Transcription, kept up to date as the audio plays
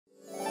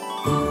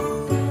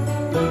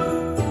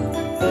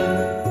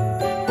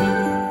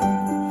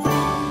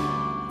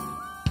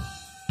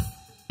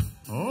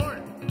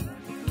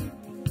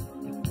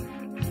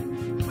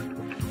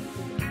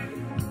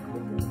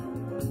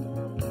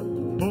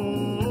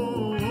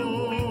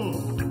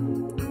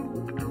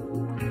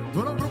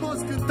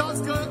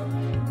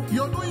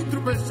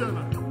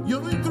scenă.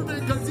 Eu nu intru de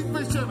încălzit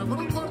pe scenă, vă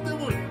rog foarte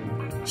mult.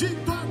 Și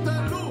toată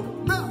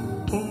lumea.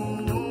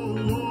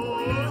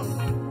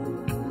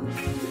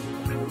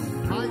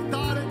 Mai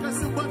tare că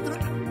sunt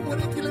bătrâni,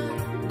 urechile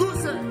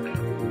duse.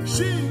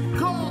 Și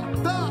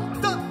cota.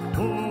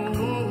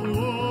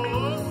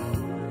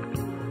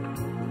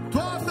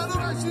 Toată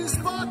lumea și în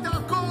spate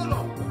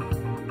acolo.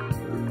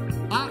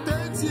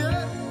 Atenție,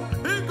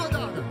 încă o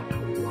dată.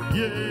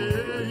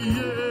 Yeah,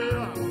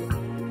 yeah.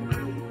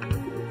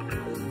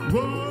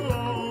 Whoa,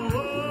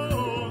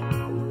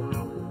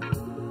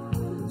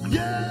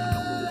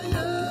 yeah,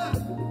 yeah.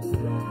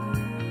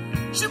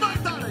 Și mai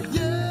tare.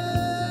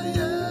 Yeah,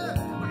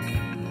 yeah.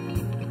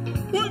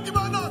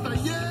 Ultima notă.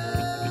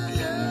 Yeah,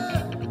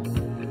 yeah.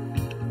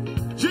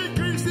 Și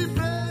Cristi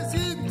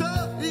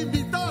prezintă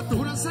invitatul.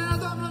 Bună seara,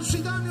 doamnelor și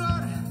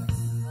domnilor.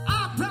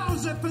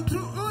 Aplauze pentru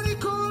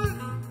unicul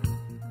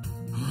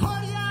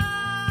Horia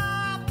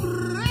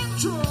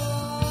Brenciu.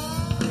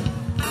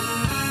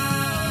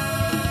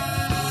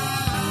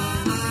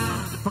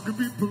 Fucking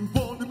people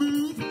wanna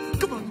move,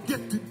 come on,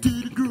 get into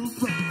the groove.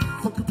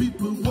 Fucking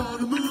people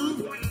wanna move,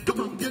 come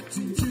on, get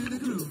into the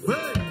groove.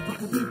 Hey,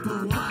 fucking people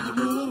wanna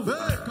move,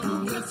 hey, come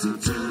on, get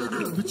into the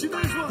groove. But you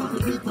guys want,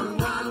 fucking people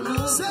wanna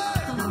move, say,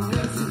 come on,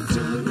 get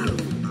into the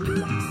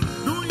groove.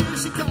 Nu e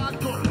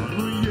Chicago,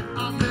 nu e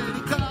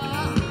America,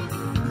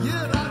 e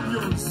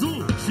Radio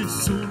Zoo și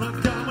sună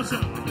cam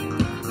așa.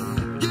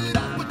 Get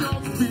up on your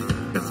feet,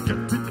 let's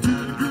get into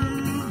the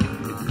groove.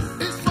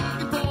 It's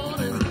fucking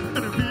boring,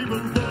 and the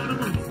people wanna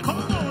move.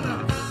 Come on now.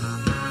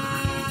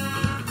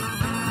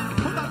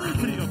 Hold on, wait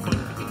for you,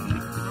 buddy.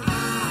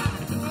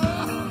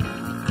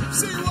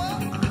 See what?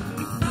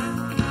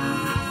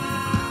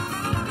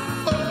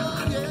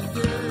 Oh, yeah,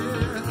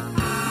 yeah.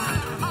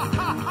 Ha,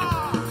 ha, ha.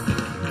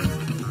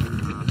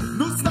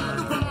 No start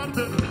the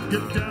party,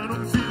 get down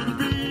and feel the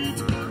beat.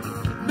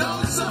 No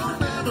sound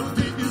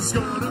melody is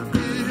gonna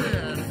be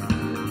here.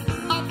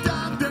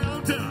 Uptown,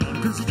 downtown,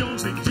 cause you don't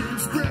say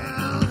James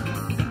Brown.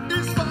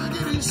 It's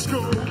fucking disco,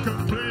 can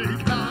play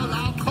it loud,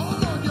 loud.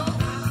 Come on, yo.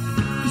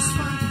 It's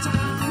party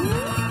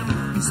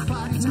time. It's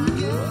party time,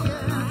 yeah,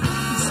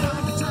 yeah. It's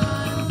party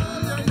time.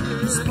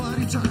 It's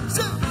party time.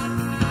 Say,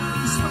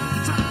 It's party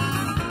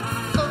time.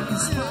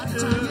 It's party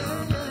time,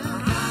 yeah, yeah.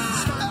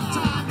 It's party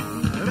time.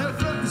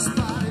 It's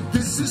party.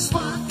 this is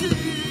funky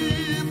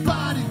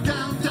party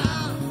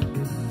downtown.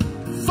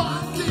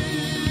 Funky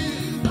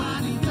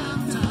Party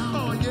downtown.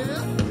 oh yeah.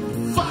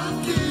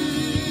 Funky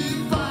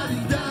party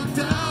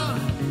downtown.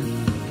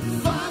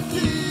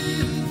 Funky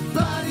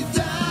party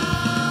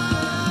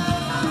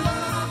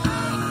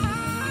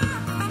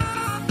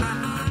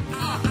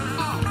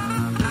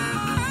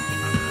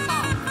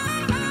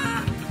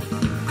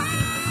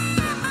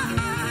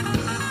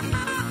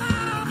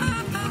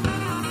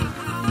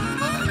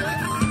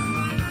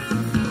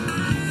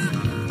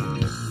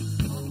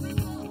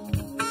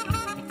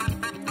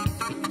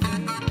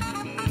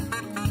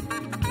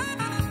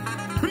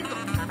Bingo!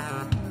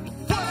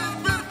 Foaie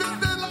verde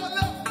de la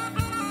lea.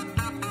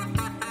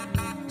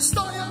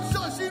 Stai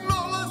așa și nu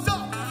o lăsa.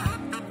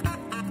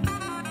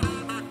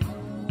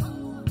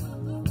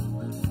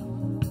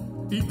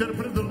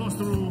 Interpretul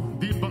nostru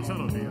din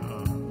Barcelona.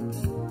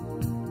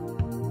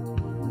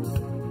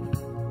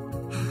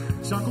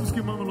 Și acum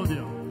schimbăm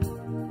melodia.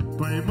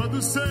 Păi mă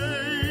dusei.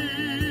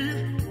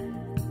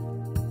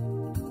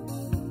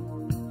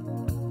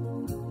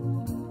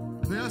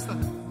 Nu e asta?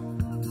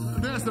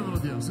 Nu e asta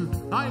melodia.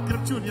 Hai,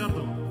 Crăciun,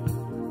 iartă-mă.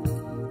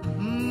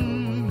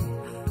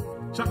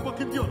 Și acum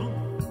cânt eu, nu?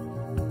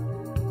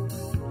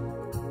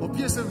 O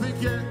piesă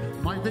veche,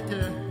 mai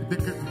veche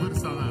decât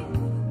vârsta mea,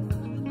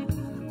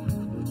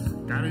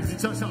 care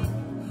zice așa.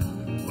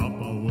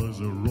 Papa was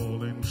a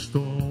rolling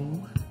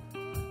stone.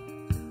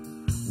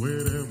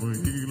 Wherever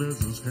he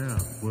left his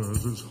hat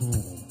was his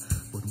home.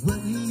 But when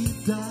he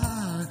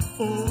died,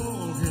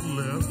 oh, he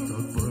left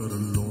us but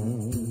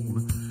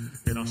alone.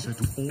 And I said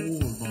to all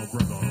my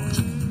brothers,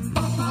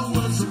 Papa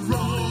was a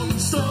rolling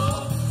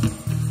stone.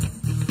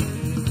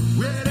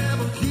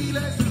 Wherever he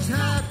left his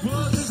hat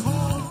was his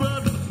home.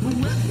 But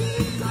when he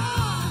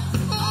died,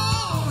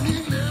 oh, he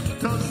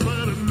left us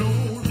but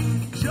alone.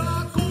 Și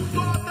acum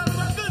toată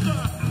răgândă.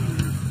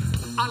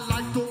 I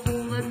like to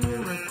move it,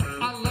 move it.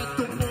 I like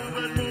to move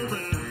it, move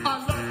it. I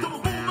like to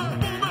move it,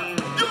 move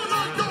it. You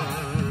like to?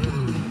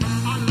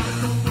 I like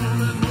to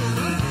move it, move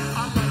it.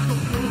 I like to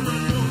move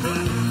it, move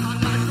it. I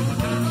like to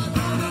move it,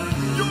 move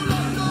it. You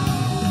like to?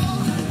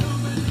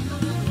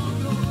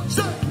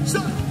 Say,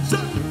 say.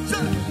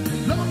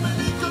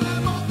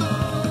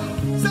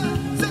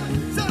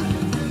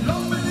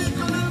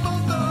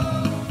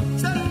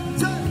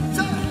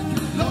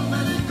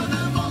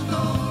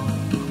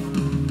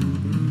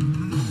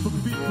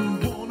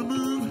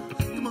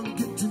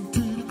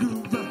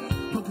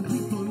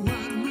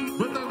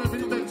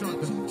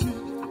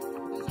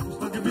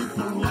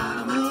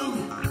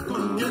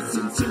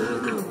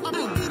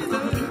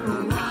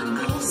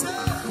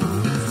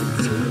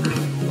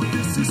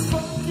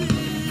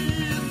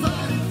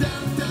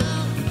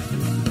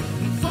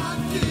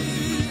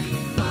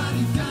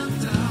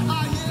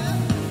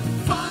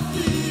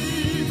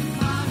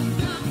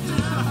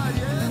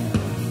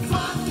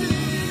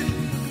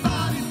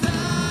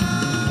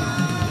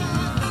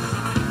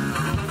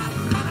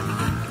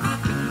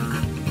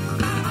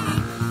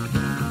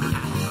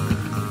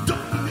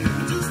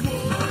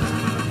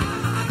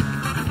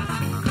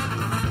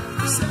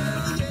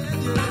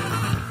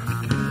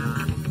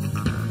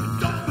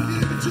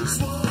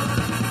 swore.